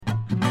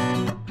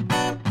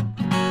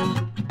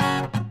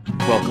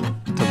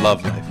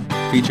Love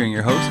Life, featuring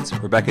your hosts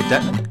Rebecca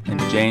Detman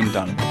and Jane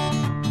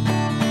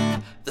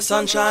Donovan. The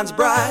sun shines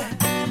bright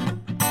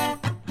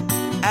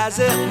as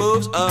it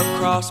moves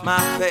across my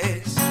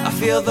face. I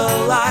feel the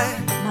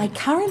light. My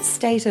current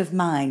state of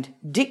mind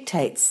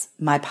dictates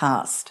my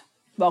past.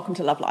 Welcome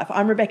to Love Life.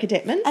 I'm Rebecca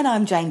Detman. And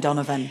I'm Jane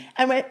Donovan.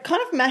 And we're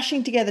kind of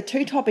mashing together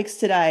two topics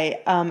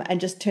today and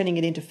just turning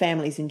it into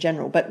families in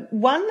general. But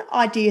one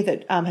idea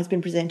that has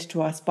been presented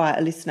to us by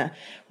a listener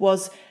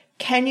was,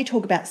 can you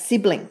talk about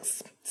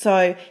siblings?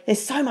 So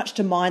there's so much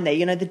to mind there,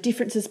 you know, the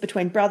differences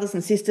between brothers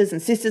and sisters and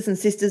sisters and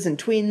sisters and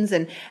twins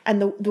and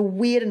the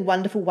weird and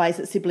wonderful ways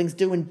that siblings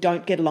do and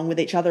don't get along with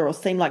each other or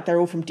seem like they're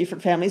all from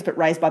different families but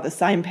raised by the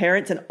same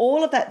parents and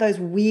all of that, those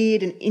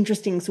weird and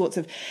interesting sorts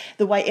of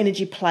the way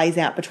energy plays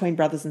out between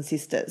brothers and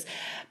sisters.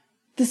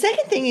 The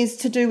second thing is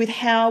to do with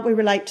how we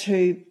relate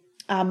to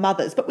our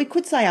mothers, but we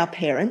could say our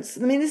parents.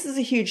 I mean, this is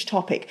a huge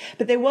topic,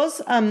 but there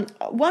was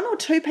one or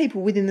two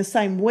people within the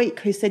same week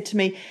who said to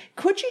me,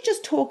 could you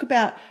just talk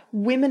about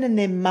women and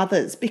their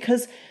mothers?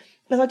 Because,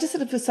 as I just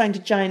sort of was saying to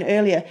Jane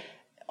earlier,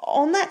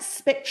 on that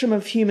spectrum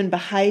of human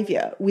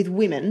behaviour with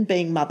women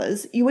being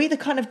mothers, you either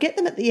kind of get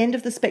them at the end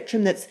of the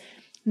spectrum that's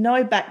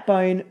no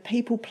backbone,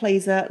 people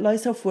pleaser, low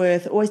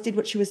self-worth, always did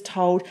what she was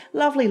told,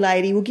 lovely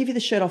lady, will give you the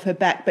shirt off her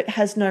back, but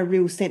has no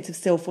real sense of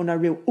self or no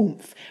real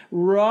oomph.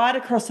 Right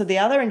across to the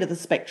other end of the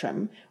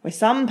spectrum, where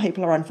some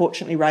people are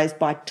unfortunately raised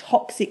by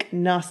toxic,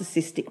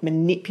 narcissistic,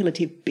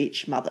 manipulative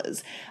bitch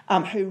mothers,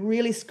 who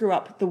really screw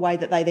up the way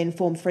that they then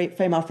form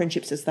female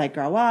friendships as they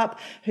grow up,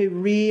 who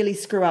really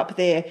screw up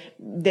their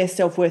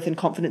self-worth and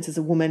confidence as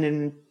a woman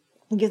and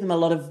give them a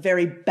lot of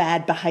very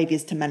bad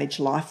behaviours to manage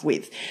life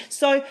with.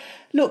 So,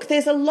 look,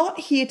 there's a lot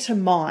here to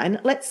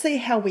mine. Let's see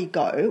how we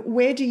go.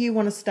 Where do you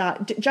want to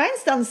start?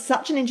 Jane's done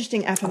such an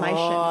interesting affirmation.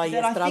 Oh,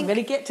 yes, but I'm going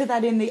to get to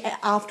that in the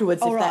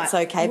afterwards, if that's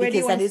okay,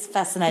 because that is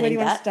fascinating. Where do you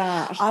want to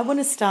start? I want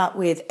to start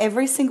with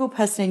every single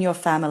person in your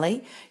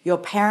family, your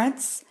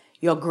parents,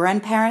 your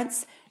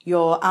grandparents,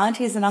 your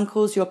aunties and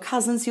uncles, your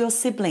cousins, your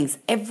siblings,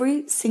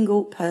 every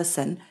single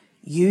person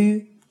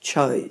you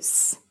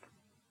chose.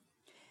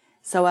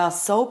 So our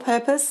sole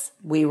purpose,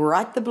 we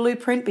write the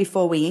blueprint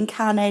before we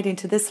incarnate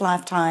into this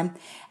lifetime,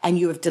 and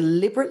you have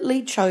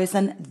deliberately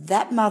chosen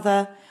that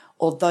mother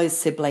or those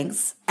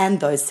siblings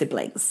and those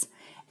siblings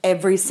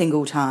every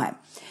single time.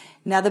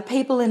 Now, the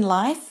people in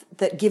life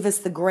that give us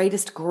the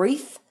greatest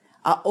grief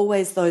are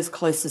always those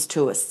closest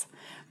to us.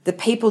 The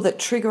people that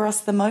trigger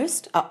us the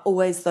most are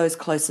always those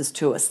closest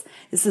to us.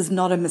 This is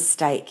not a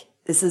mistake.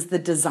 This is the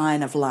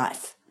design of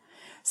life.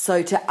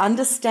 So to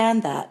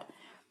understand that,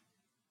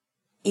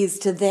 is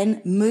to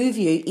then move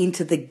you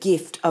into the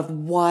gift of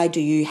why do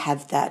you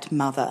have that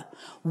mother?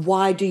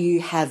 Why do you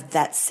have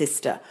that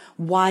sister?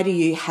 Why do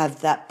you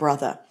have that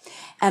brother?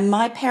 And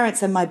my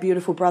parents and my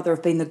beautiful brother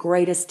have been the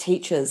greatest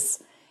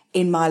teachers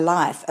in my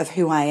life of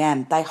who I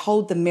am. They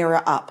hold the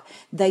mirror up.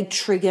 They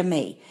trigger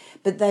me.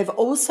 But they've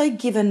also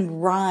given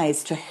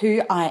rise to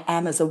who I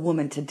am as a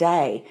woman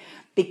today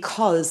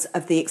because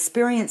of the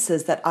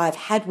experiences that I've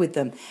had with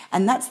them.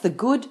 And that's the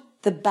good,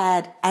 the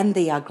bad, and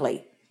the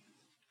ugly.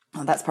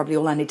 Oh, that's probably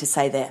all I need to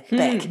say there,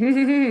 Beck.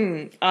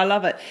 I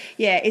love it.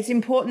 Yeah, it's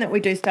important that we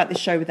do start this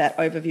show with that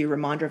overview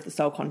reminder of the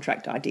soul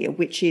contract idea,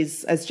 which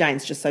is, as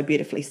Jane's just so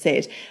beautifully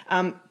said,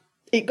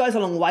 it goes a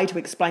long way to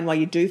explain why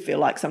you do feel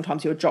like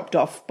sometimes you're dropped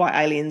off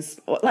by aliens.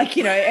 Or like,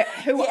 you know,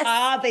 who Yes.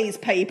 are these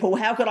people?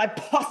 How could I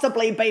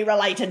possibly be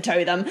related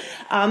to them?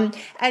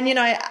 And, you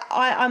know,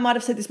 I might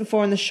have said this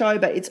before in the show,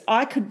 but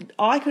I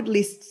could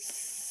list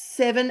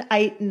 7,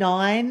 8,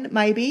 9,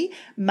 maybe,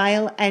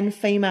 male and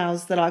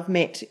females that I've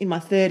met in my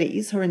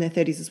 30s, or in their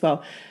 30s as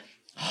well,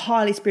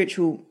 highly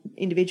spiritual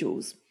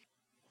individuals,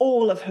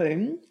 all of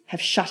whom have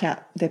shut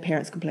out their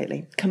parents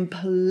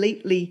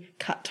completely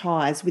cut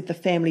ties with the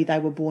family they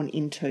were born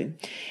into.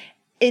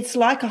 It's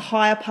like a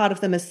higher part of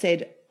them has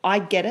said, I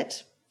get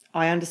it,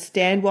 I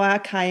understand why I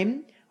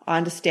came, I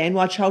understand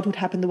why childhood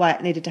happened the way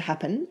it needed to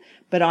happen,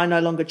 but I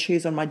no longer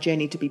choose on my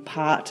journey to be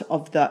part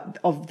of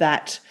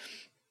that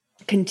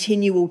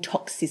continual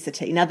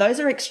toxicity. Now, those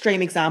are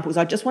extreme examples.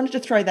 I just wanted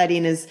to throw that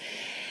in as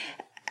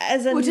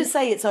We'll just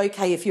say it's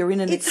okay if you're in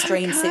an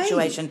extreme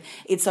situation.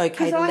 It's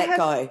okay to let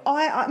go.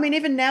 I mean,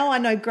 even now I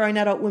know grown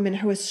adult women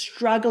who are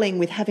struggling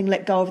with having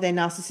let go of their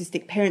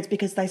narcissistic parents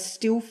because they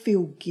still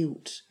feel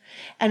guilt.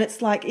 And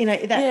it's like, you know,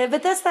 that. Yeah,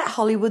 but that's that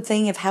Hollywood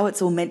thing of how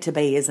it's all meant to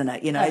be, isn't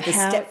it? You know, the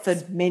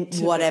Stepford meant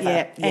to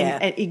whatever.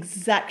 And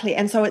exactly.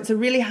 And so it's a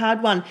really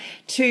hard one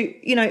to,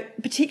 you know,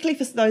 particularly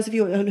for those of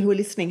you who are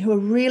listening, who are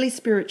really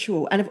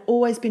spiritual and have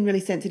always been really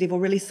sensitive or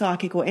really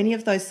psychic or any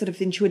of those sort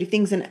of intuitive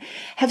things and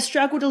have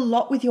struggled a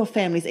lot with your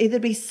families, either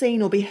be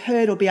seen or be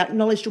heard or be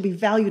acknowledged or be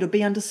valued or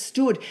be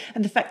understood.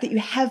 And the fact that you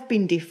have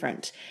been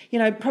different, you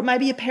know,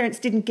 maybe your parents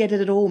didn't get it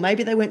at all.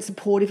 Maybe they weren't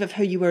supportive of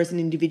who you were as an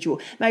individual.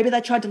 Maybe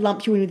they tried to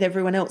lump you in with with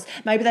everyone else.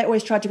 Maybe they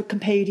always tried to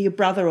compare you to your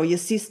brother or your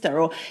sister,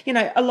 or, you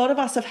know, a lot of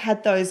us have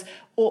had those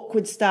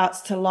awkward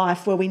starts to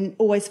life where we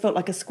always felt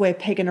like a square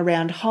peg in a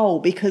round hole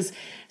because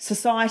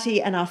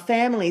society and our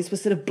families were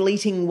sort of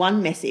bleating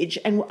one message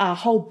and our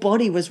whole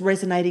body was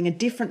resonating a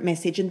different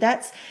message. And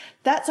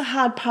that's a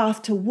hard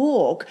path to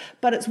walk,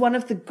 but it's one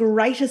of the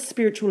greatest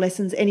spiritual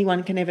lessons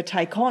anyone can ever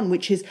take on,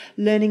 which is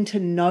learning to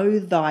know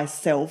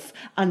thyself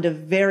under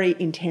very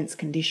intense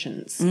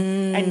conditions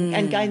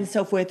and gain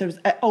self-worth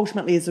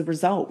ultimately as a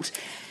result.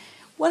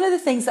 One of the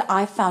things that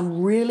I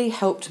found really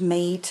helped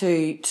me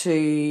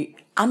to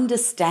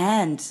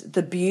understand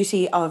the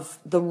beauty of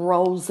the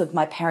roles that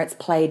my parents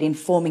played in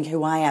forming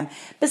who I am,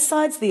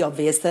 besides the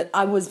obvious that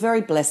I was very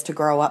blessed to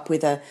grow up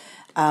with a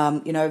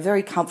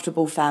very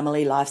comfortable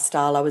family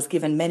lifestyle. I was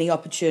given many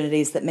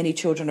opportunities that many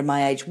children of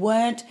my age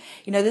weren't.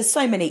 You know, there's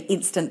so many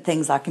instant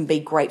things I can be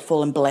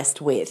grateful and blessed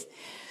with.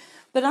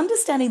 But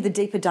understanding the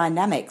deeper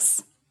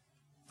dynamics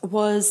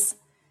was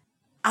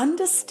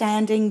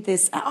understanding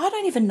this. I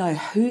don't even know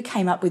who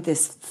came up with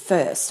this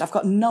first. I've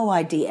got no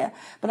idea.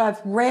 But I've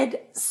read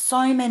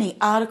so many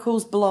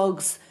articles,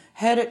 blogs,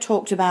 heard it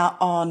talked about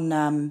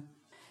on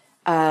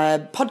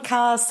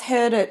podcasts,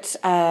 heard it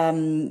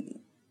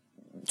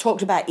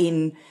talked about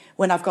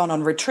when I've gone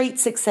on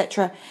retreats,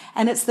 etc.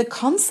 And it's the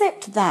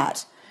concept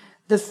that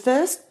the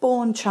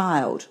firstborn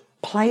child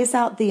plays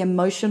out the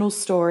emotional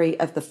story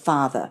of the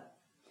father.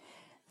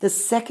 The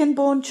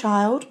secondborn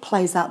child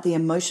plays out the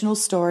emotional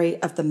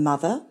story of the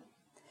mother.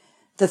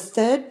 The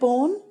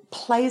thirdborn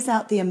plays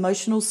out the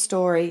emotional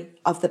story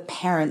of the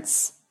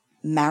parents'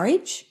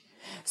 marriage.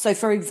 So,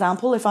 for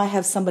example, if I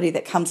have somebody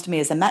that comes to me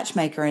as a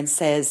matchmaker and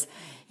says,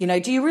 you know,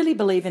 do you really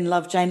believe in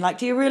love, Jane? Like,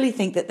 do you really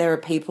think that there are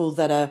people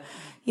that are,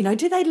 you know,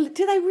 do they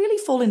really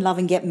fall in love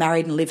and get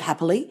married and live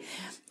happily?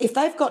 If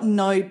they've got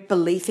no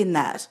belief in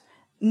that,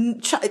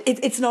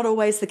 it's not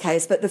always the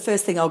case, but the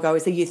first thing I'll go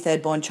is, are you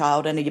third-born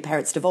child and are your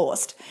parents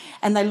divorced?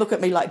 And they look at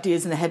me like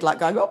deers in the headlight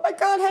going, oh my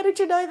God, how did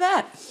you know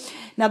that?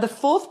 Now, the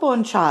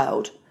fourth-born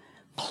child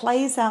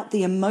plays out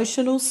the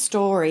emotional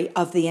story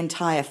of the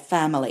entire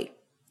family.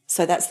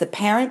 So that's the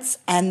parents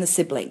and the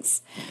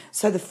siblings.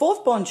 So the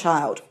fourth-born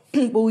child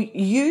will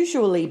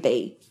usually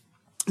be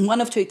one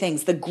of two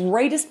things: the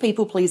greatest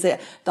people pleaser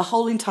the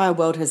whole entire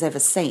world has ever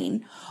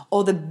seen,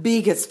 or the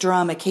biggest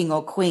drama king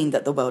or queen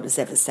that the world has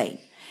ever seen,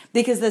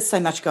 because there's so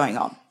much going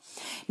on.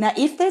 Now,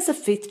 if there's a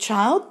fifth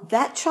child,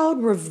 that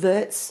child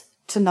reverts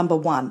to number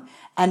one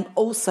and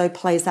also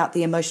plays out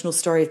the emotional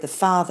story of the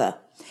father.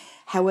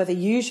 However,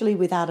 usually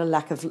with a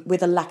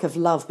lack of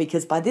love,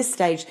 because by this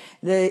stage,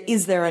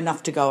 is there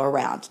enough to go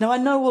around? Now, I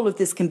know all of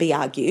this can be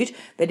argued,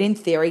 but in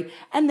theory,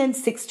 and then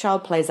sixth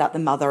child plays out the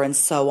mother and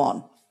so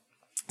on.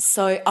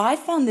 So I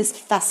found this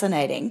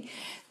fascinating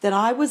that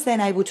I was then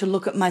able to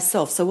look at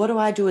myself. So what do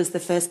I do as the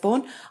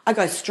firstborn? I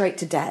go straight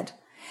to dad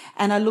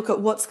and I look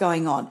at what's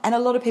going on. And a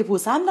lot of people will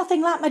say, I'm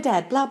nothing like my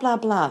dad, blah, blah,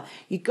 blah.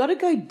 You've got to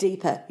go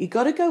deeper. You've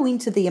got to go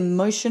into the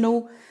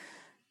emotional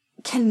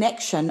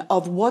connection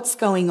of what's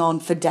going on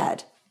for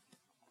dad.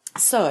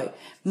 So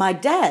my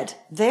dad,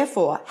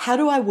 therefore, how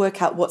do I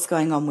work out what's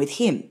going on with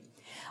him?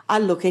 I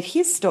look at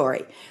his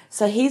story.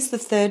 So he's the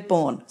third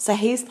born. So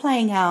he's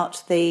playing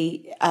out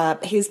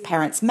his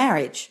parents'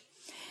 marriage.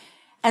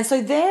 And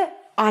so there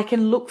I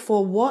can look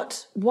for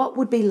what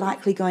would be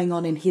likely going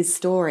on in his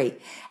story.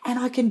 And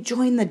I can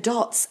join the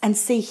dots and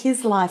see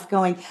his life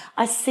going,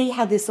 I see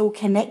how this all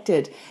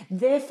connected.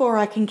 Therefore,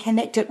 I can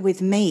connect it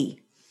with me.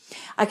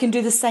 I can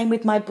do the same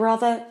with my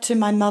brother to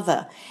my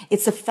mother.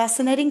 It's a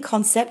fascinating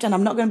concept, and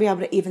I'm not going to be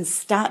able to even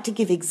start to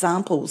give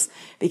examples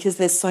because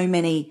there's so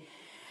many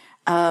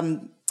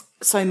options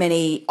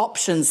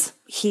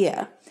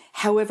here.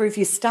 However, if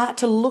you start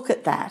to look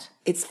at that,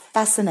 it's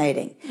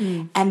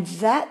fascinating. And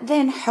that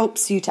then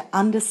helps you to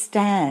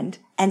understand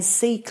and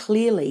see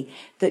clearly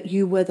that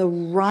you were the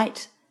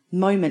right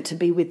moment to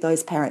be with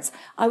those parents.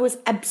 I was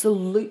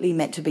absolutely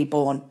meant to be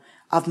born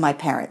of my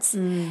parents.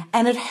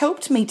 And it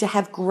helped me to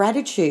have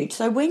gratitude.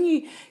 So when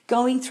you're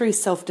going through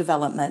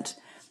self-development,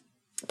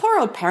 poor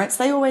old parents,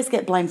 they always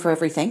get blamed for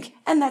everything.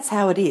 And that's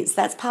how it is.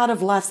 That's part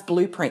of life's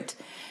blueprint.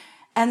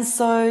 And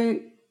so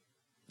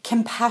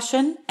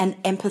compassion and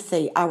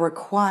empathy are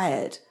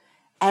required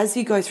as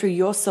you go through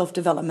your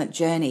self-development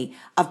journey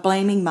of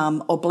blaming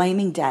mum or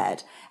blaming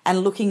dad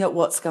and looking at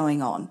what's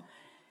going on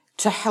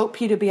to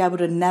help you to be able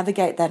to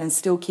navigate that and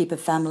still keep a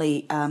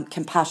family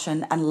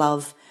compassion and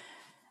love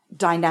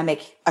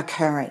dynamic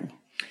occurring.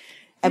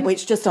 And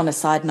which, just on a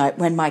side note,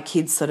 when my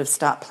kids sort of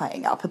start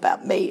playing up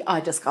about me,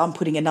 I'm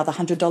putting another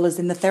 $100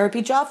 in the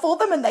therapy jar for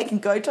them and they can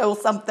go tell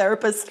some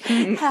therapist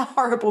how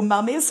horrible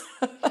mum is.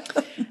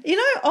 You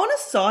know, on a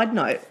side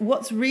note,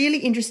 what's really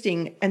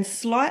interesting and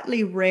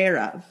slightly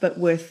rarer but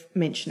worth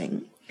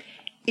mentioning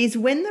is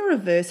when the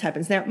reverse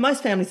happens. Now,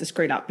 most families are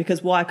screwed up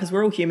because why? Because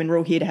we're all human, we're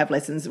all here to have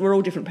lessons, we're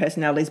all different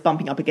personalities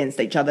bumping up against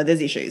each other,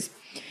 there's issues.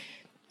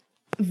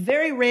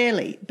 Very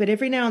rarely, but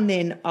every now and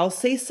then, I'll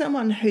see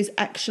someone who's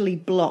actually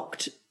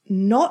blocked,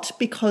 not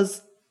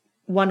because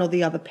one or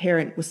the other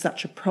parent was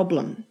such a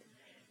problem,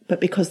 but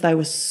because they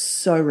were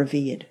so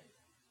revered.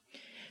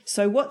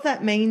 So what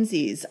that means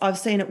is I've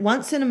seen it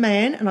once in a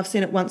man and I've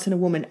seen it once in a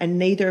woman, and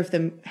neither of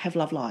them have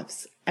love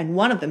lives. And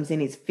one of them's in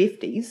his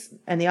 50s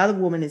and the other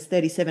woman is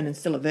 37 and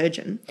still a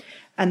virgin.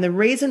 And the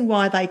reason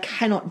why they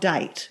cannot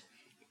date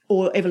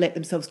or ever let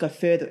themselves go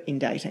further in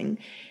dating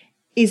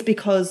is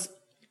because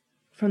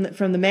from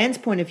the man's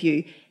point of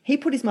view, he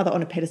put his mother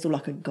on a pedestal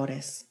like a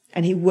goddess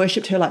and he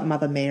worshipped her like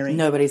Mother Mary.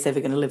 Nobody's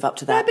ever going to live up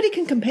to that. Nobody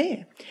can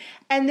compare.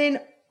 And then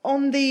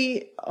on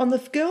the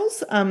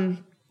girl's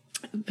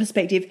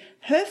perspective,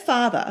 her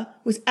father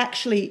was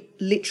actually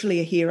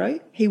literally a hero.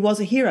 He was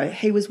a hero.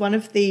 He was one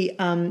of the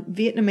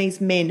Vietnamese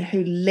men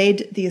who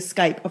led the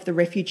escape of the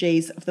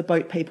refugees of the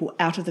boat people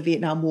out of the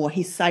Vietnam War.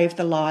 He saved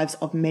the lives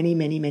of many,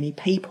 many, many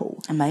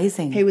people.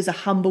 Amazing. He was a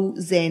humble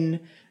Zen,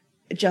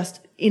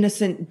 just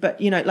innocent,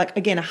 but, like,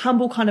 again, a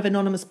humble kind of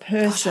anonymous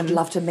person. Gosh, I'd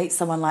love to meet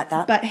someone like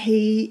that. But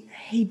he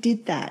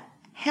did that.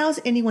 How's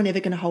anyone ever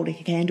going to hold a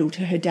candle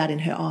to her dad in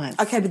her eyes?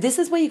 Okay, but this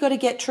is where you got to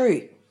get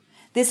true.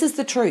 This is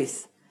the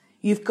truth.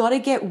 You've got to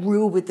get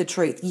real with the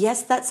truth.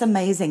 Yes, that's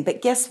amazing,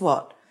 but guess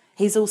what?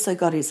 He's also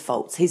got his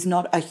faults. He's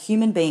not a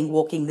human being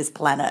walking this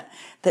planet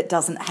that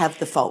doesn't have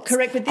the faults.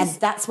 Correct, but and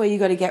that's where you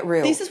got to get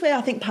real. This is where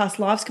I think past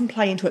lives can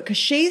play into it, because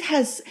she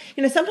has,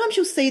 sometimes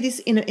you'll see this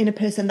in a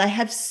person. They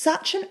have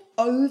such an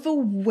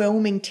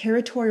overwhelming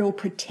territorial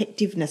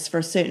protectiveness for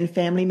a certain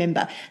family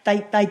member.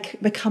 They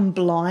become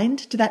blind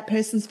to that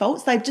person's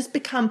faults. They've just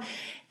become...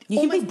 You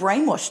can be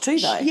brainwashed too,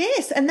 though.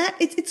 Yes, and that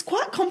it's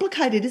quite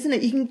complicated, isn't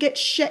it? You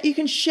can you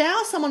can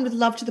shower someone with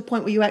love to the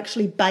point where you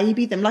actually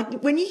baby them.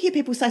 Like when you hear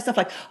people say stuff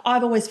like,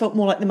 "I've always felt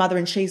more like the mother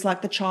and she's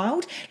like the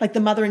child," like the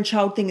mother and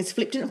child thing is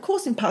flipped. And of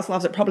course, in past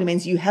lives, it probably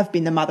means you have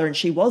been the mother and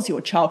she was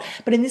your child.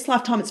 But in this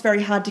lifetime, it's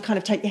very hard to kind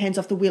of take your hands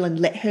off the wheel and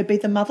let her be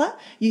the mother.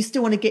 You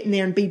still want to get in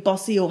there and be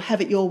bossy or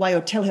have it your way or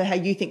tell her how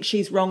you think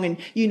she's wrong and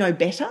you know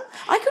better.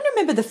 I can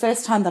remember the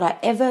first time that I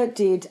ever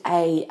did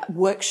a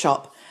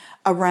workshop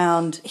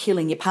around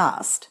healing your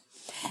past.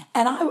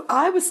 And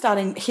I was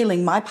starting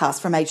healing my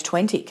past from age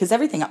 20 because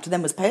everything up to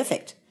then was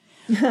perfect.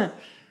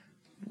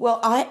 Well,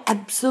 I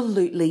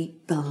absolutely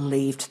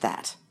believed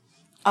that.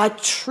 I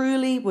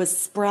truly was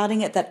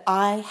sprouting it that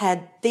I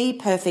had the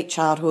perfect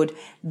childhood.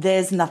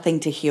 There's nothing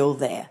to heal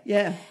there.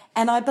 Yeah.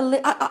 And I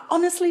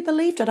honestly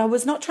believed it. I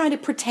was not trying to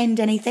pretend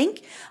anything.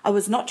 I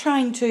was not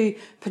trying to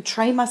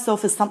portray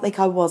myself as something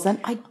I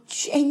wasn't. I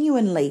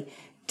genuinely,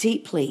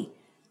 deeply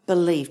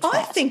believed that.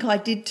 I think I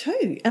did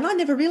too. And I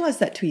never realised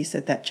that till you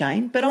said that,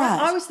 Jane. But right.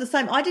 I was the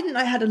same. I didn't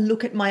know how to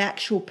look at my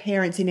actual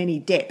parents in any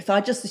depth.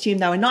 I just assumed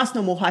they were nice,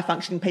 normal,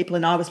 high-functioning people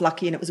and I was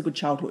lucky and it was a good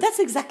childhood. That's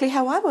exactly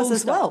how I was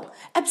as well.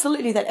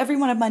 Absolutely, that every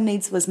one of my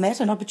needs was met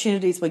and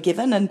opportunities were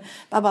given and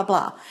blah, blah,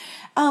 blah.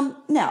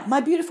 Now, my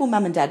beautiful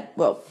mum and dad,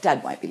 well,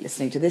 Dad won't be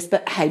listening to this,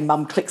 but hey,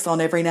 Mum clicks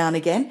on every now and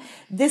again.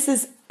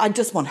 I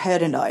just want her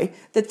to know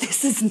that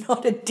this is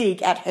not a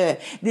dig at her.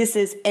 This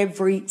is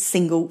every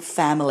single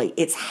family.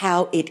 It's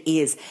how it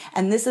is.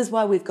 And this is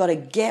why we've got to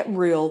get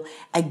real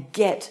and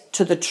get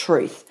to the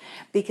truth,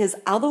 because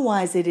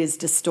otherwise it is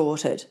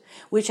distorted,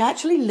 which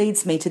actually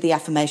leads me to the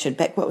affirmation.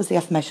 Beck, what was the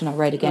affirmation I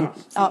read again?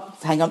 Oh,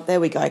 hang on. There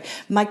we go.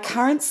 My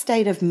current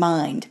state of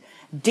mind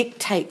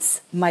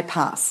dictates my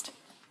past.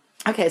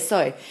 Okay,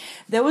 so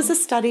there was a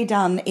study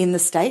done in the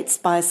States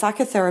by a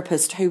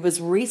psychotherapist who was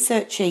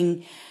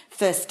researching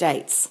first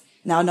dates.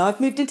 Now, I know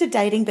I've moved into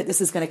dating, but this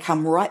is going to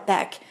come right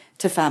back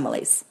to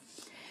families.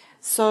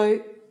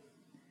 So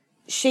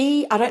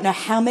I don't know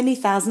how many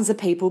thousands of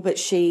people, but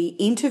she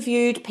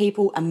interviewed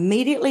people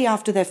immediately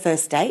after their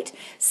first date,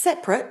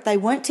 separate, they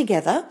weren't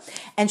together,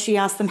 and she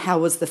asked them how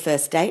was the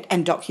first date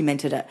and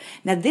documented it.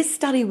 Now, this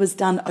study was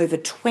done over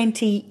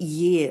 20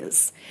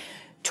 years.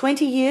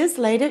 20 years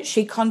later,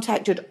 she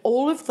contacted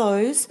all of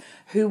those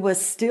who were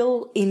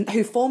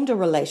who formed a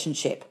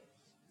relationship,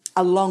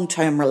 a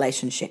long-term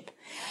relationship.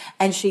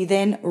 And she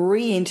then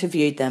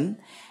re-interviewed them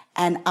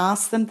and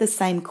asked them the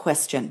same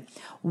question.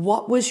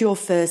 What was your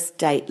first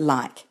date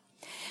like?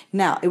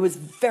 Now, it was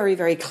very,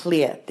 very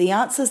clear. The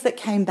answers that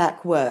came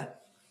back were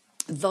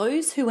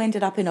those who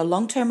ended up in a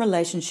long-term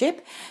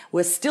relationship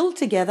were still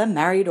together,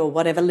 married or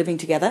whatever, living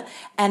together,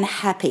 and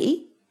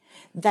happy.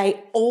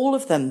 All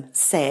of them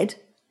said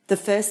the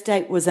first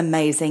date was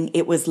amazing.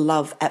 It was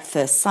love at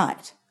first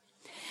sight.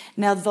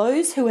 Now,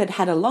 those who had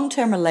had a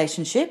long-term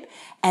relationship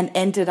and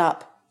ended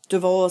up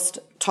divorced,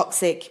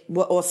 toxic,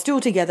 or still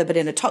together but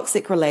in a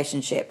toxic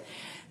relationship,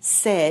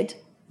 said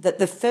that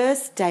the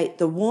first date,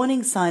 the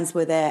warning signs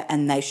were there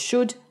and they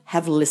should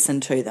have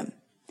listened to them.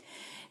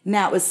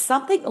 Now, it was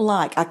something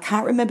like, I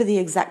can't remember the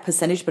exact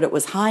percentage, but it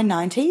was high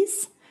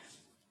 90s.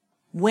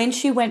 When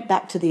she went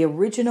back to the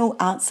original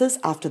answers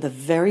after the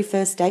very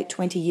first date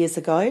 20 years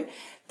ago,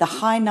 the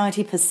high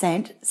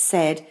 90%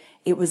 said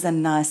it was a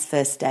nice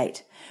first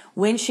date.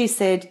 When she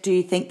said, do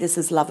you think this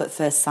is love at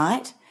first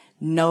sight?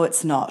 No,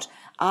 it's not.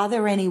 Are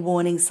there any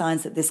warning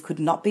signs that this could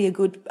not be a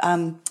good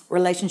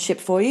relationship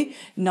for you?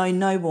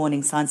 No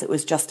warning signs. It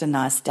was just a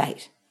nice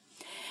date.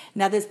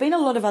 Now, there's been a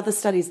lot of other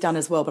studies done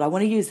as well, but I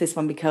want to use this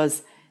one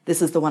because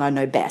this is the one I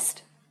know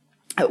best.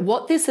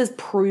 What this has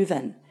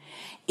proven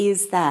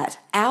is that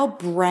our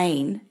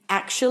brain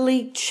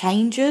actually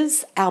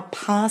changes our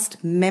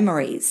past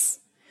memories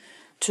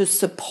to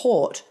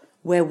support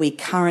where we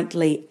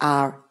currently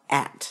are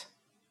at.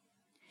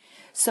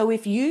 So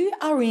if you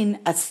are in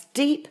a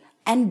steep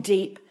and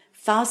deep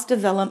fast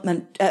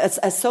development,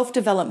 a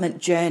self-development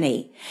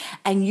journey,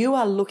 and you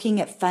are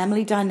looking at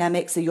family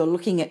dynamics, or you're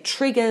looking at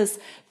triggers,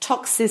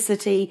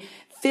 toxicity,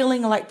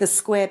 feeling like the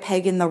square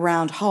peg in the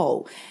round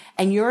hole,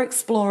 and you're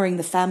exploring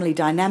the family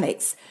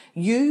dynamics,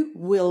 you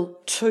will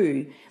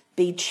too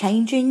be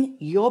changing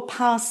your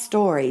past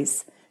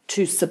stories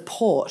to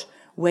support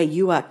where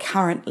you are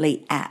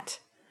currently at.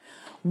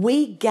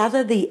 We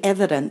gather the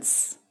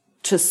evidence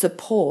to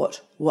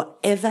support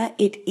whatever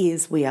it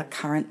is we are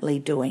currently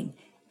doing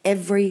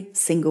every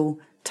single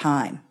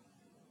time.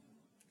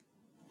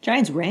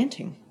 Jane's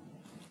ranting.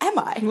 Am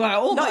I?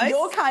 Well, almost. Not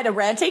your kind of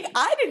ranting.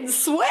 I didn't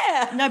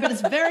swear. No, but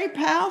it's very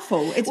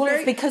powerful. It's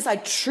because I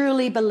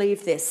truly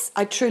believe this.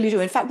 I truly do.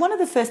 In fact, one of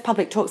the first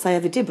public talks I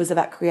ever did was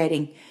about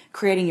creating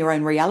your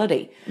own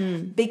reality,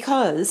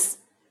 because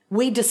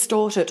we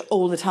distort it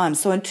all the time.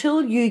 So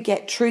until you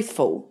get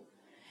truthful,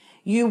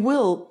 you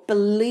will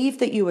believe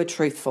that you are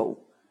truthful.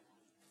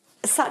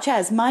 Such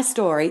as my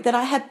story, that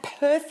I had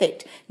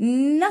perfect,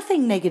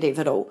 nothing negative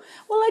at all.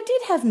 Well, I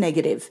did have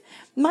negative.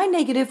 My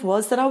negative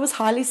was that I was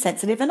highly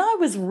sensitive and I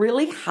was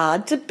really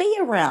hard to be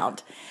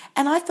around.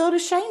 And I felt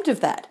ashamed of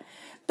that.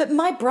 But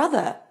my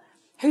brother,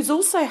 who's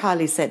also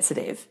highly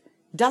sensitive,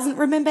 doesn't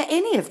remember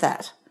any of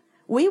that.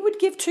 We would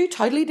give two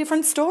totally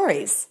different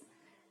stories.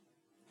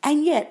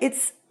 And yet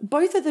it's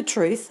both are the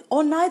truth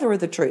or neither are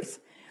the truth.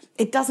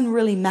 It doesn't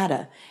really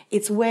matter.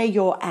 It's where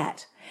you're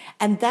at.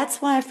 And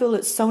that's why I feel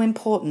it's so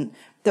important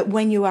that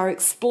when you are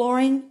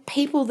exploring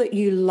people that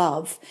you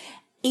love,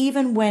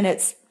 even when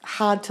it's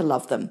hard to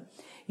love them,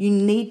 you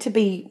need to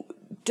be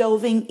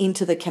delving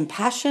into the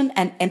compassion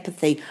and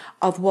empathy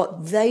of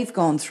what they've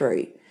gone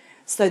through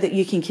so that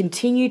you can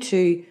continue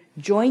to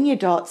join your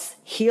dots,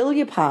 heal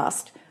your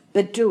past,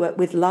 but do it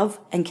with love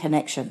and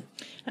connection.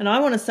 And I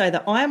want to say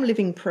that I am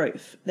living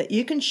proof that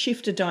you can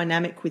shift a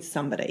dynamic with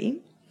somebody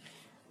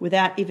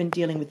without even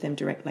dealing with them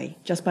directly,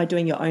 just by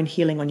doing your own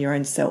healing on your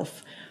own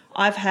self.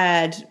 I've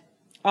had,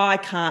 I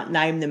can't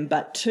name them,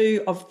 but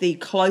two of the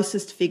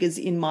closest figures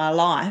in my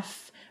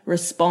life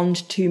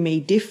respond to me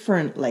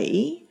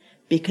differently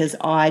because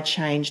I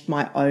changed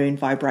my own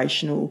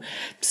vibrational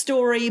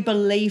story,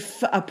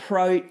 belief,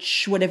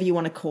 approach, whatever you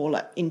want to call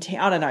it.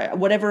 I don't know,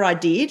 whatever I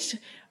did,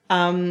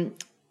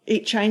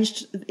 it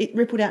changed, it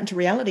rippled out into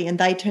reality, and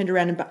they turned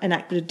around and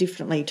acted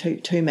differently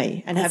to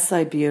me. And That's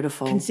so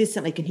beautiful.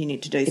 Consistently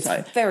continued to do so.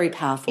 It's very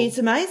powerful. It's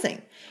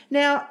amazing.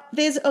 Now,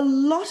 there's a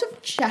lot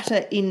of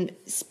chatter in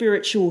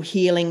spiritual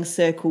healing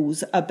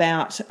circles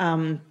about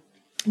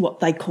what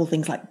they call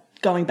things like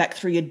going back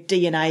through your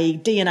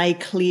DNA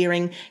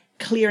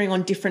clearing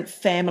on different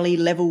family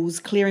levels,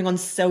 clearing on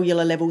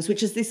cellular levels,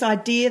 which is this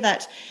idea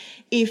that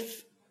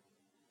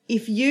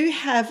if you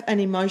have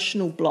an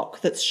emotional block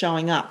that's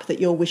showing up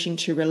that you're wishing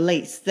to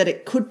release, that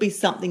it could be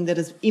something that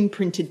is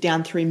imprinted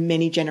down through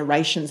many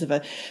generations of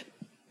a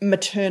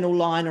maternal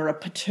line or a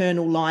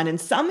paternal line. And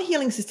some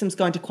healing systems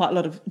go into quite a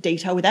lot of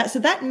detail with that. So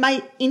that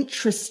may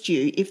interest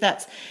you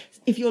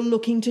if you're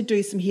looking to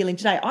do some healing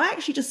today. I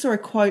actually just saw a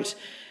quote,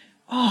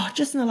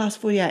 just in the last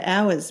 48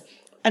 hours.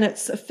 And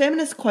it's a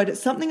feminist quote.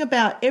 It's something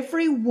about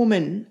every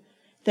woman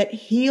that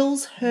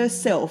heals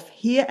herself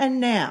here and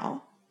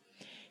now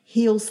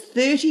heals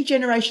 30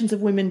 generations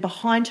of women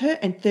behind her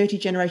and 30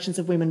 generations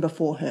of women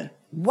before her.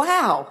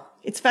 Wow.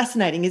 It's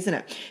fascinating, isn't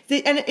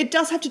it? And it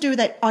does have to do with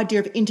that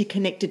idea of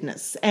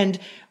interconnectedness and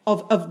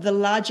of the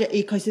larger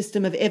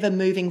ecosystem of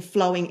ever-moving,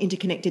 flowing,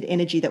 interconnected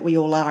energy that we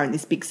all are in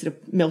this big sort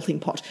of melting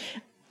pot.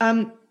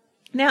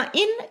 Now,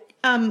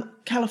 in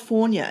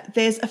California,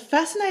 there's a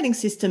fascinating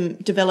system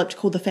developed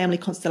called the Family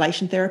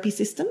Constellation Therapy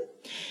System.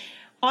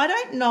 I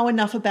don't know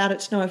enough about it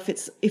to know if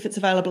it's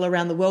available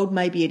around the world.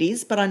 Maybe it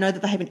is, but I know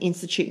that they have an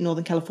institute in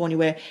Northern California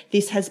where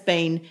this has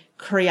been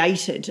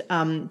created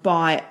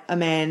by a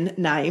man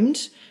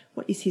named,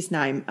 what is his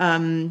name?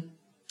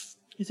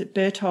 Is it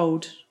Bert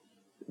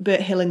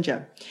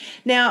Hellinger?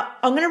 Now,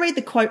 I'm going to read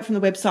the quote from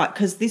the website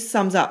because this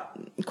sums up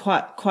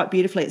quite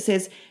beautifully. It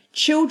says,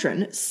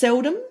 "Children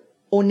seldom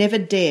or never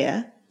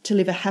dare to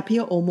live a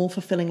happier or more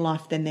fulfilling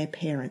life than their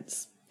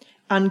parents.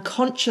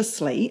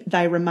 Unconsciously,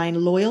 they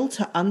remain loyal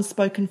to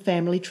unspoken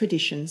family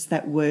traditions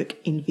that work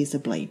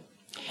invisibly."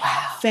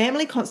 Wow.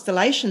 Family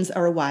constellations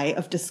are a way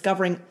of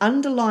discovering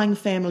underlying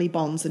family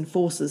bonds and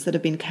forces that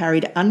have been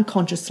carried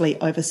unconsciously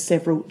over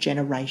several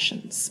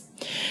generations.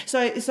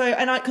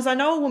 Because I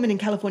know a woman in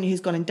California who's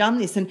gone and done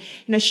this, and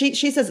she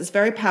says it's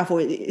very powerful.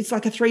 It's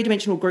like a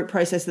 3-dimensional group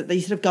process that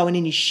you sort of go in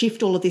and you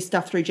shift all of this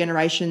stuff through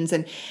generations.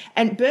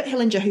 And Bert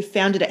Hellinger, who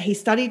founded it, he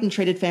studied and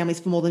treated families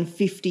for more than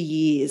 50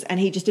 years, and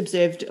he just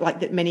observed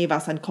that many of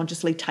us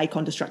unconsciously take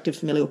on destructive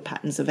familial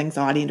patterns of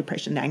anxiety and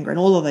depression and anger and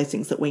all of those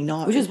things that we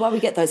know. Which is why we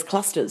get those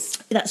clusters.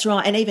 That's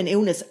right, and even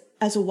illness.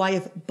 as a way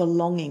of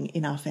belonging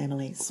in our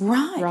families.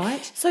 Right.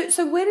 Right?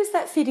 So where does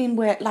that fit in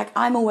where, like,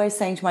 I'm always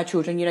saying to my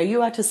children, you know,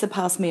 you are to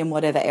surpass me in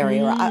whatever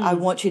area. I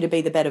want you to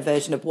be the better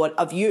version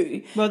of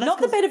you. Well, that's not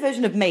the better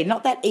version of me,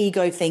 not that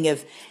ego thing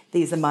of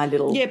these are my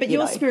little, Yeah, but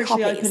you're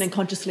spiritually copies. open and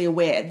consciously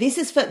aware. This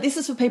is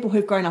for people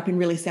who've grown up in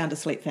really sound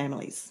asleep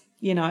families.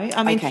 You know,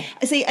 I mean,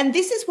 see, and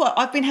this is what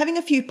I've been having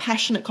a few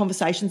passionate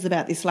conversations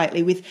about this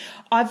lately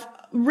I've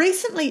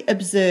recently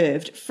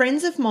observed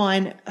friends of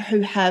mine who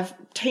have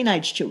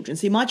teenage children.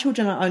 See, my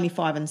children are only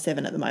 5 and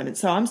 7 at the moment.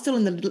 So I'm still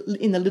in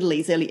the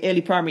littlies,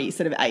 early primary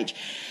sort of age.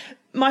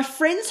 My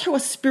friends who are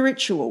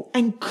spiritual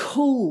and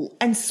cool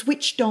and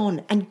switched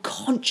on and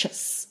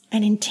conscious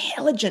and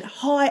intelligent,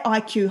 high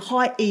IQ,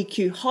 high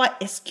EQ, high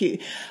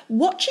SQ,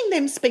 watching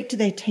them speak to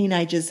their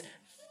teenagers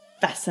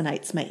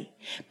fascinates me.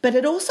 But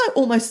it also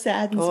almost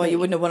saddens me. Oh, you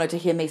wouldn't have wanted to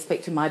hear me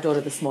speak to my daughter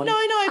this morning.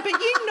 No, but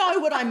you know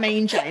what I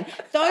mean, Jane.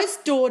 Those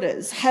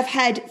daughters have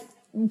had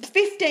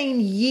 15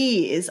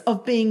 years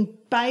of being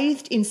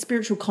bathed in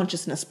spiritual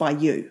consciousness by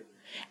you.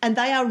 And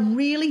they are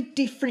really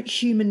different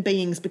human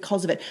beings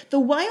because of it.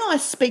 The way I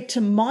speak to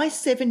my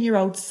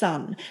 7-year-old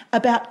son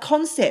about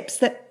concepts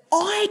that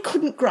I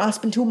couldn't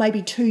grasp until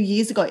maybe 2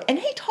 years ago. And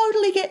he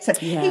totally gets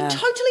it. Yeah. He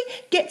totally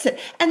gets it.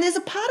 And there's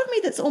a part of me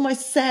that's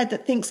almost sad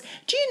that thinks,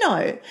 do you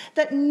know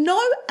that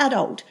no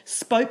adult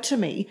spoke to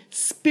me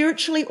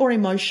spiritually or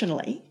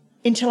emotionally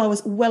until I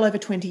was well over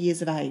 20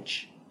 years of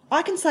age?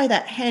 I can say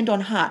that hand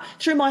on heart.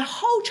 Through my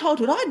whole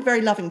childhood, I had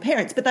very loving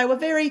parents, but they were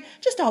very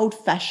just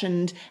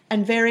old-fashioned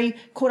and very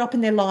caught up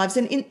in their lives.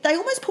 And they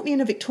almost put me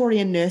in a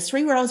Victorian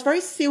nursery where I was very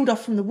sealed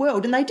off from the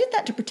world. And they did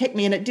that to protect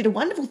me, and it did a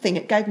wonderful thing.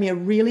 It gave me a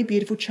really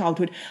beautiful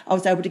childhood. I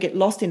was able to get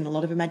lost in a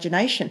lot of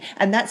imagination,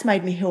 and that's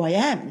made me who I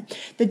am.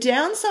 The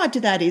downside to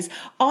that is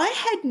I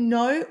had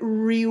no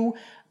real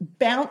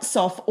bounce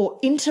off or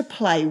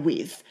interplay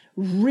with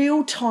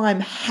real-time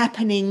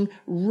happening,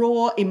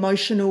 raw,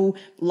 emotional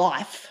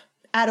life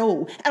at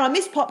all. And I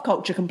miss pop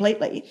culture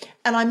completely.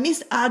 And I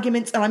miss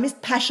arguments, and I miss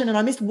passion, and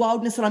I miss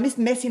wildness, and I miss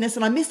messiness,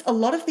 and I miss a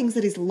lot of things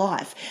that is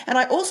life. And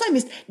I also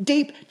miss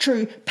deep,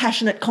 true,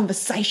 passionate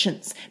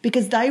conversations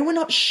because they were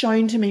not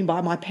shown to me by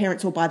my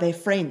parents or by their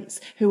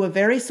friends who were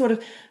very sort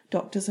of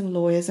doctors and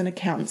lawyers and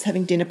accountants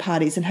having dinner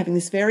parties and having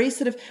this very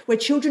sort of where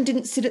children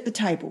didn't sit at the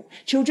table.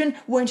 Children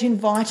weren't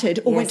invited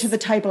or went to the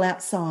table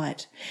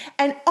outside.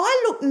 And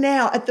I look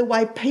now at the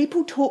way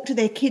people talk to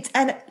their kids,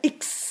 and it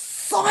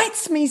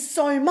excites me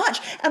so much.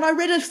 And I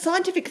read a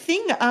scientific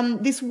thing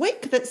this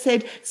week that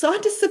said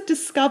scientists have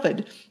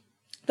discovered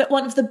that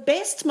one of the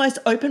best, most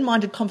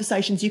open-minded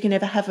conversations you can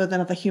ever have with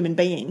another human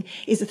being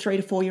is a 3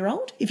 to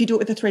 4-year-old, if you do it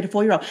with a 3 to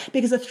 4-year-old.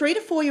 Because a 3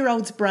 to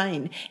 4-year-old's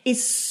brain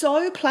is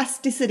so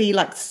plasticity,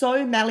 like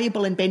so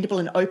malleable and bendable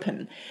and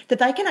open, that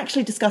they can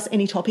actually discuss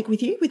any topic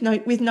with you with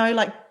no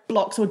like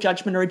blocks or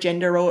judgment or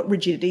agenda or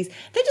rigidities.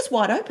 They're just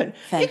wide open.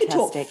 Fantastic. You could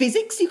talk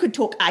physics, you could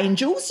talk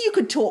angels, you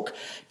could talk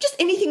just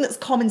anything that's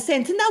common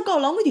sense, and they'll go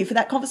along with you for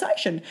that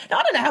conversation. Now,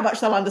 I don't know how much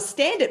they'll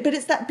understand it, but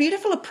it's that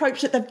beautiful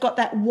approach that they've got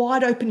that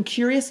wide open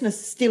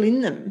curiousness still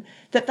in them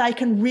that they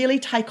can really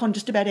take on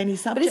just about any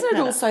subject But isn't it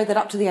matter. also that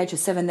up to the age of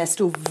 7, they're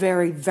still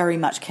very, very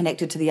much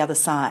connected to the other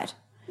side?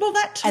 Well,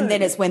 that too. And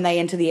then it's when they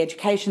enter the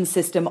education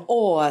system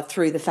or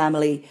through the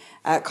family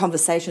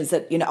conversations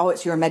that, you know,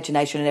 it's your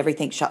imagination and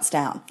everything shuts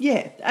down.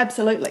 Yeah,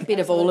 absolutely. Bit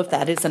of all of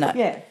that, isn't it?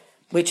 Yeah.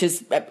 Which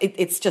is,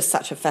 it's just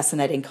such a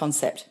fascinating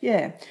concept.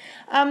 Yeah.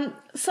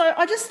 So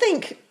I just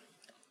think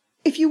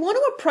if you want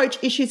to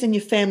approach issues in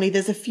your family,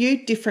 there's a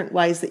few different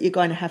ways that you're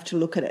going to have to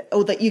look at it,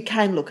 or that you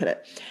can look at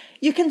it.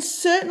 You can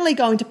certainly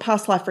go into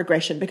past life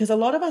regression because a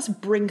lot of us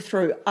bring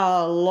through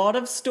a lot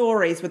of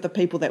stories with the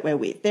people that we're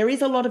with. There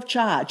is a lot of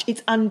charge.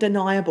 It's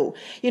undeniable.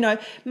 You know,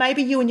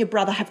 maybe you and your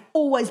brother have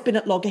always been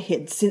at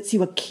loggerheads since you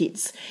were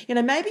kids. You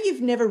know, maybe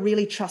you've never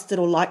really trusted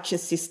or liked your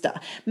sister.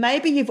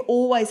 Maybe you've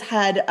always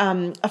had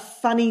a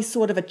funny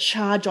sort of a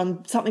charge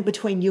on something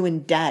between you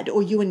and dad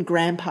or you and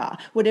grandpa,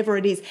 whatever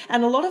it is.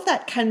 And a lot of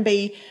that can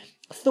be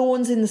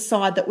thorns in the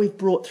side that we've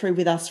brought through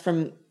with us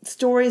from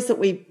stories that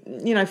we,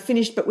 you know,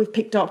 finished, but we've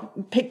picked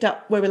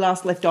up where we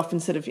last left off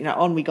and sort of, you know,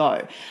 on we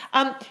go.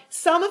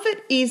 Some of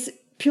it is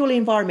purely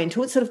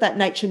environmental. It's sort of that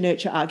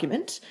nature-nurture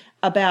argument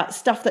about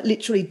stuff that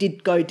literally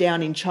did go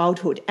down in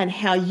childhood and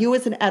how you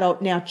as an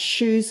adult now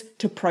choose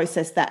to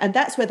process that. And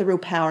that's where the real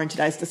power in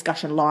today's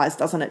discussion lies,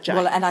 doesn't it, Jane?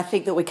 Well, and I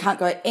think that we can't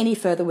go any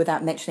further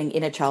without mentioning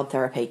inner child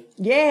therapy.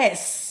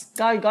 Yes.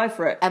 Go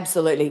for it.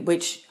 Absolutely,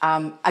 which,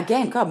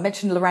 again, God, I've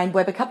mentioned Lorraine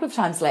Webb a couple of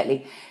times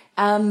lately.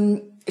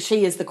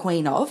 She is the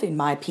queen of, in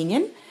my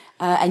opinion,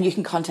 and you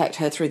can contact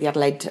her through the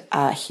Adelaide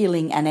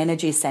Healing and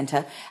Energy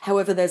Centre.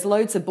 However, there's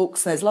loads of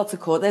books, there's lots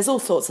of there's all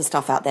sorts of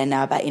stuff out there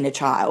now about inner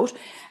child,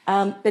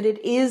 but it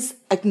is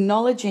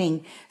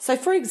acknowledging. So,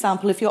 for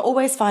example, if you're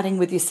always fighting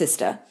with your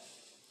sister,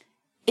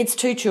 it's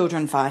 2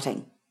 children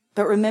fighting.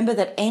 But remember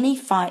that any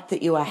fight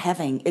that you are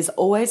having is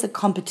always a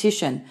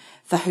competition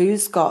for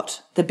who's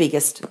got the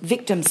biggest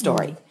victim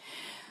story.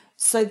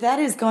 So that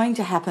is going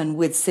to happen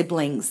with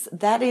siblings.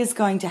 That is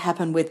going to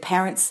happen with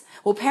parents.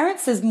 Well,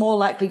 parents is more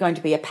likely going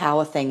to be a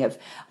power thing of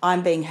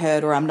I'm being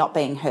heard or I'm not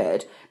being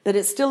heard. But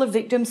it's still a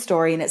victim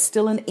story and it's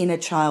still an inner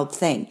child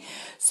thing.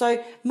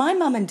 So my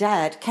mum and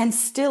dad can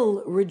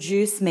still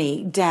reduce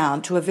me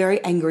down to a very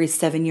angry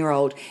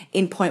 7-year-old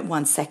in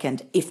 0.1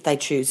 second if they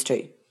choose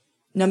to,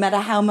 no matter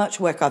how much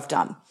work I've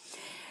done.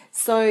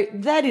 So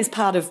that is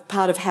part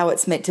of how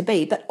it's meant to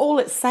be. But all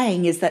it's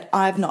saying is that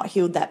I've not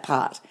healed that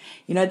part.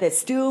 You know, there's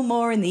still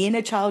more in the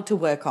inner child to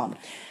work on.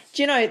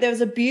 Do you know, there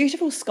was a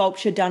beautiful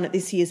sculpture done at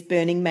this year's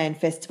Burning Man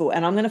Festival,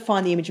 and I'm going to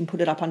find the image and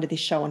put it up under this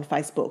show on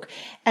Facebook.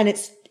 And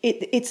it's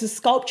a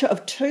sculpture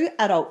of two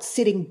adults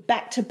sitting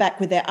back to back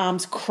with their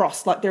arms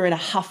crossed like they're in a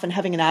huff and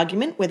having an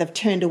argument where they've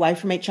turned away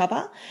from each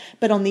other.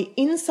 But on the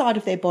inside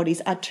of their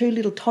bodies are two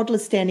little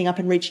toddlers standing up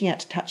and reaching out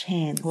to touch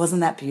hands.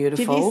 Wasn't that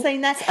beautiful? Have you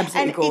seen that? It's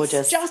absolutely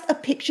gorgeous. It's just a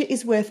picture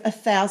is worth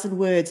 1,000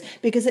 words,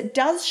 because it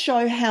does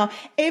show how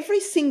every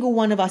single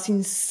one of us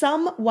in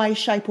some way,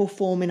 shape or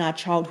form in our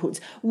childhoods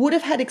would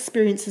have had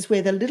experiences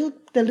where the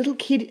little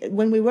kid,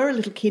 when we were a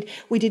little kid,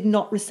 we did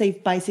not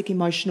receive basic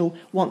emotional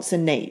wants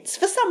and needs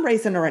for some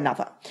reason or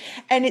another.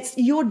 And it's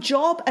your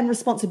job and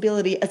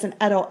responsibility as an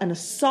adult and a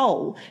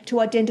soul to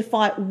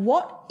identify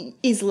what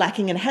is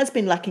lacking and has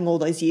been lacking all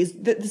those years,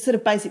 the sort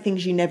of basic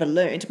things you never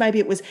learned. Maybe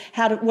it was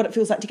what it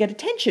feels like to get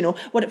attention, or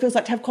what it feels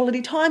like to have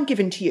quality time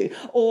given to you,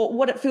 or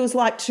what it feels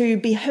like to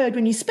be heard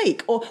when you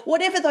speak, or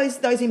whatever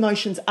those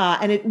emotions are.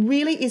 And it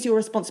really is your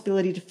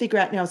responsibility to figure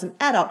out now as an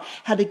adult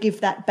how to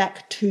give that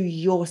back to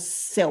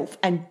yourself.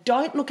 And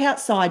don't look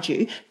outside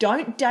you.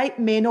 Don't date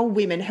men or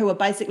women who are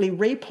basically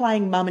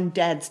replaying mum and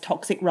dad's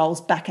toxic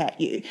roles back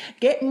at you.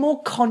 Get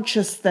more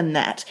conscious than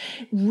that.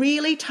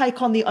 Really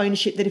take on the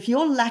ownership that if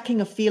you're lacking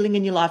a feeling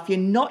in your life, you're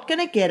not going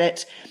to get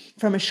it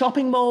from a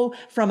shopping mall,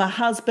 from a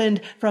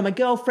husband, from a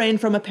girlfriend,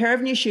 from a pair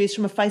of new shoes,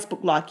 from a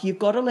Facebook like. You've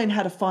got to learn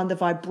how to find the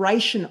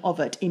vibration of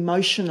it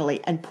emotionally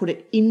and put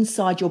it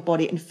inside your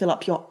body and fill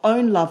up your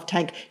own love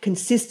tank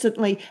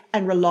consistently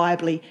and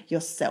reliably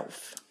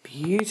yourself.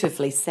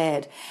 Beautifully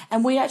said.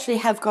 And we actually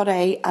have got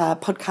a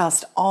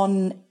podcast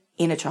on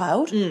inner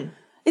child.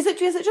 Is it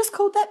just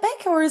called that,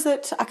 Beck, or is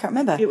it, I can't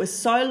remember. It was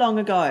so long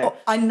ago.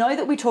 I know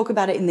that we talk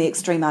about it in the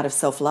Extreme Art of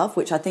Self-Love,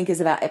 which I think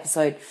is about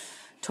episode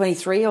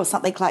 23 or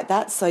something like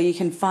that. So you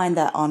can find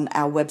that on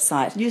our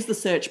website. Use the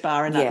search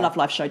bar and at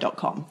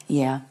lovelifeshow.com.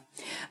 Yeah.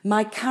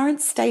 My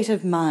current state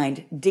of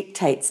mind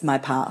dictates my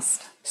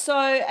past. So,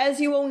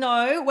 as you all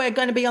know, we're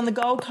going to be on the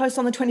Gold Coast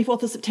on the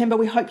 24th of September.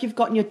 We hope you've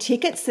gotten your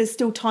tickets. There's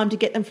still time to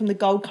get them from the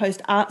Gold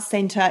Coast Arts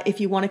Centre if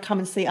you want to come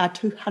and see our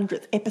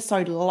 200th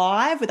episode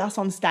live with us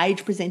on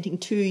stage presenting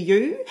to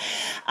you.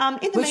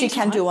 Which you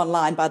can do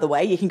online, by the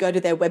way. You can go to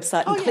their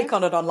website and click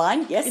on it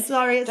online. Yes.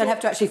 Sorry. Don't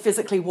have to actually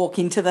physically walk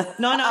into the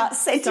Arts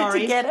Centre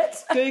to get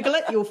it. Google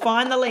it. You'll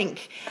find the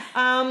link.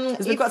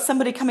 Because we've got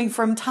somebody coming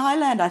from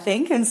Thailand, I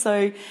think, and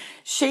so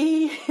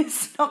she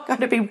is not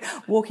going to be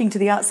walking to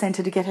the Arts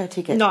Centre to get her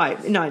ticket.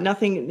 No,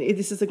 nothing.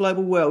 This is a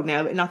global world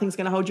now. Nothing's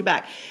going to hold you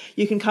back.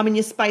 You can come in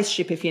your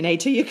spaceship if you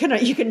need to. You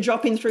can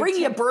drop in through. Bring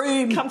your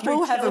broom. Come through.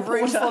 We'll have a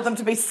room for them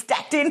to be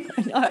stacked in.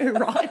 No,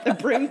 right? The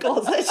broom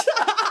closet.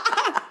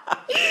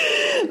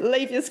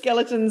 Leave your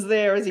skeletons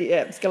there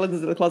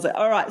skeletons in the closet.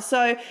 All right.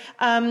 So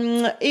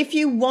if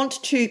you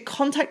want to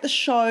contact the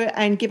show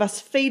and give us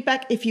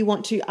feedback, if you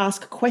want to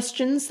ask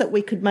questions that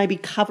we could maybe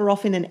cover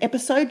off in an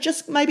episode,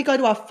 just maybe go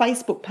to our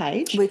Facebook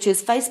page. Which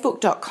is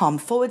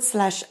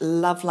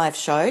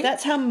facebook.com/lovelifeshow.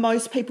 That's how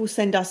most people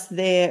send us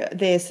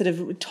their sort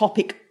of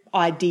topic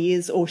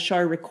ideas or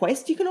show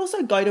requests. You can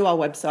also go to our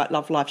website,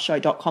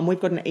 lovelifeshow.com. We've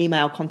got an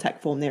email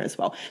contact form there as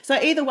well. So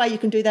either way, you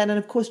can do that. And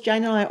of course,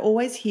 Jane and I are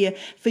always here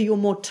for your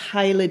more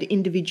tailored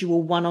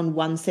individual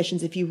one-on-one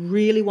sessions if you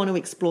really want to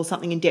explore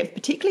something in depth,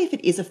 particularly if it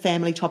is a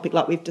family topic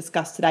like we've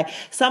discussed today.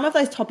 Some of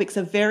those topics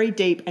are very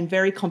deep and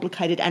very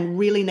complicated and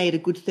really need a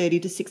good 30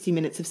 to 60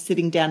 minutes of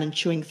sitting down and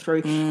chewing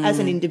through as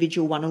an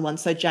individual one-on-one.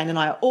 So Jane and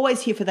I are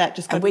always here for that.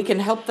 And we can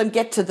help them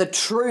get to the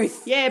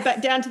truth. Yeah,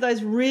 but down to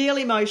those real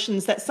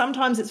emotions that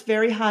sometimes it's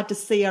very hard to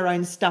see our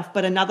own stuff,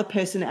 but another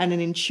person and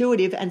an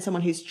intuitive and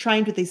someone who's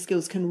trained with these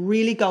skills can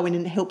really go in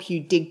and help you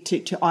dig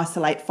to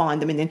isolate,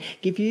 find them, and then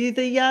give you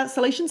the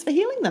solutions for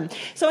healing them.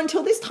 So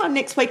until this time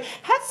next week,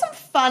 have some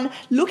fun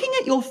looking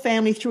at your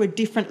family through a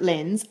different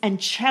lens and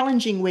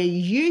challenging where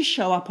you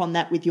show up on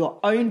that with your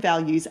own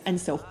values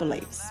and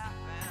self-beliefs.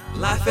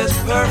 Life is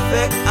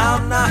perfect,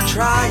 I'm not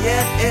trying,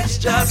 it's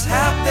just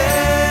happening.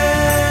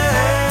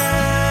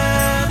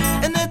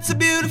 And it's a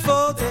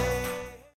beautiful day.